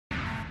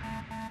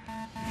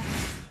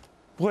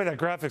Boy, that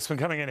graphic's been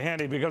coming in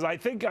handy because I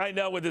think I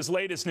know with this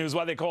latest news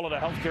why they call it a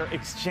healthcare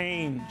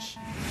exchange.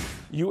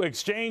 You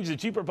exchange the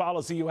cheaper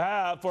policy you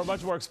have for a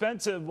much more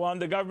expensive one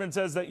the government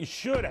says that you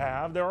should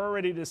have. They're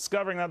already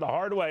discovering that the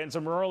hard way in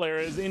some rural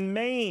areas in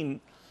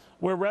Maine,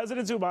 where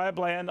residents who buy a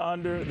plan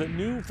under the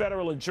new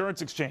federal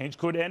insurance exchange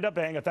could end up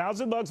paying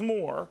 $1,000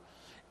 more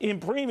in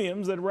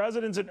premiums than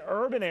residents in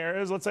urban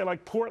areas, let's say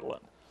like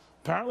Portland.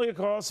 Apparently it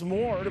costs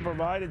more to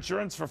provide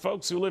insurance for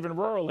folks who live in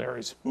rural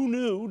areas. Who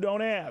knew?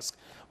 Don't ask.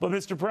 But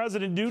Mr.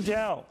 President, do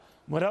tell.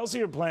 What else are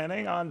you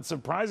planning on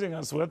surprising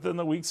us with in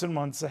the weeks and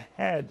months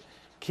ahead?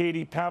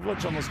 Katie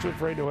Pavlich, almost too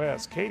afraid to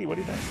ask. Katie, what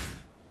do you think?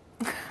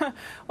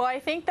 Well, I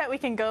think that we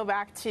can go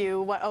back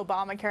to what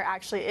Obamacare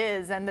actually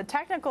is, and the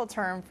technical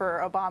term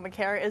for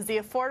Obamacare is the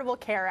Affordable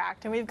Care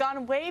Act, and we've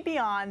gone way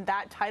beyond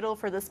that title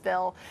for this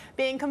bill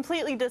being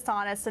completely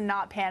dishonest and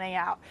not panning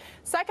out.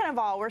 Second of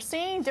all, we're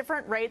seeing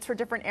different rates for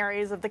different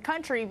areas of the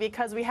country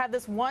because we have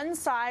this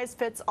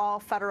one-size-fits-all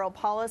federal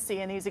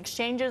policy and these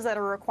exchanges that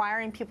are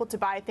requiring people to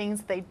buy things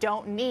that they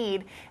don't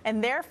need,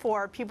 and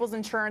therefore people's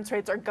insurance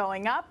rates are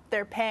going up.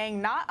 They're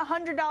paying not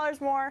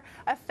 $100 more,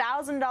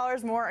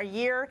 $1,000 more a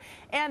year.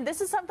 And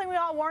this is something we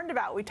all warned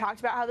about. We talked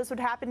about how this would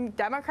happen.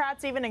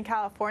 Democrats, even in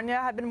California,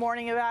 have been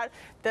warning about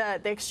the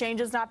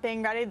exchanges not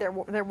being ready.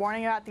 They're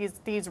warning about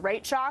these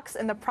rate shocks.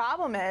 And the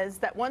problem is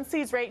that once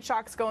these rate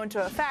shocks go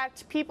into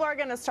effect, people are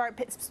going to start,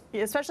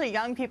 especially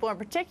young people in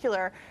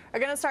particular, are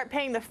going to start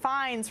paying the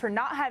fines for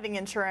not having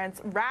insurance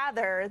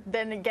rather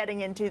than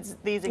getting into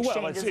these exchanges in the first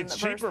place. Well, it's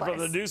cheaper for them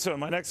to do so.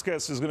 My next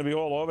guest is going to be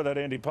all over that,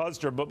 Andy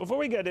Puzder. But before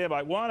we get in,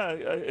 I want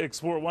to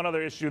explore one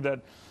other issue that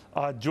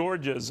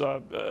Georgia's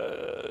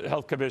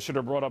health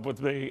commissioner brought up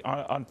with me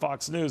on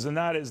Fox News, and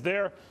that is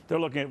they're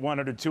looking at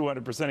 100 to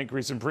 200%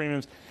 increase in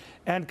premiums.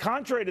 And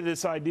contrary to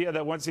this idea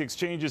that once the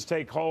exchanges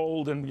take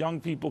hold and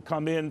young people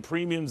come in,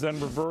 premiums then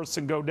reverse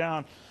and go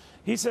down,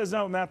 he says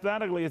no,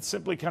 mathematically it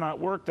simply cannot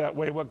work that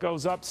way. What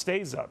goes up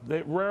stays up.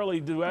 They rarely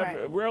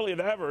if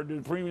ever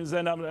do premiums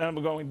end up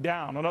going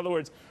down. In other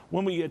words,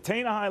 when we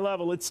attain a high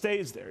level, it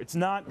stays there. It's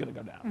not going to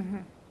go down. Mm-hmm.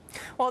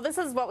 Well, this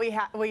is what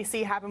we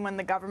see happen when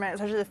the government,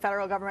 especially the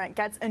federal government,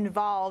 gets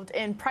involved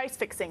in price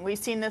fixing. We've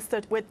seen this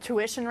with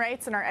tuition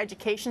rates in our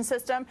education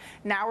system.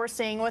 Now we're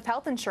seeing with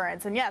health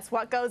insurance. And yes,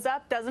 what goes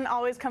up doesn't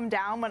always come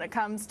down when it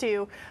comes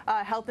to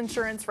health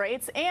insurance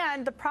rates.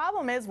 And the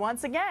problem is,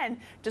 once again,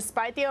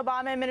 despite the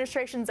Obama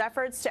administration's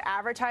efforts to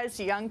advertise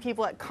to young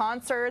people at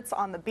concerts,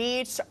 on the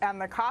beach, on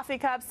their coffee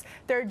cups,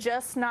 they're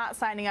just not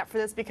signing up for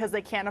this because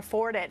they can't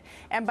afford it.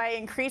 And by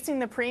increasing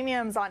the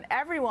premiums on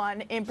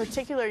everyone, in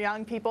particular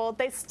young people,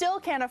 they still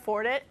can't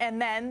afford it,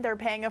 and then they're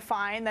paying a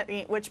fine,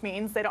 which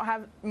means they don't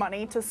have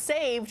money to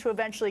save to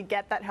eventually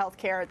get that health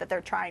care that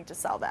they're trying to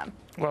sell them.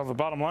 Well, the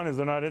bottom line is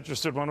they're not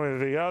interested one way or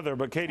the other.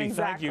 But Katie,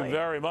 Thank you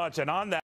very much. And on that.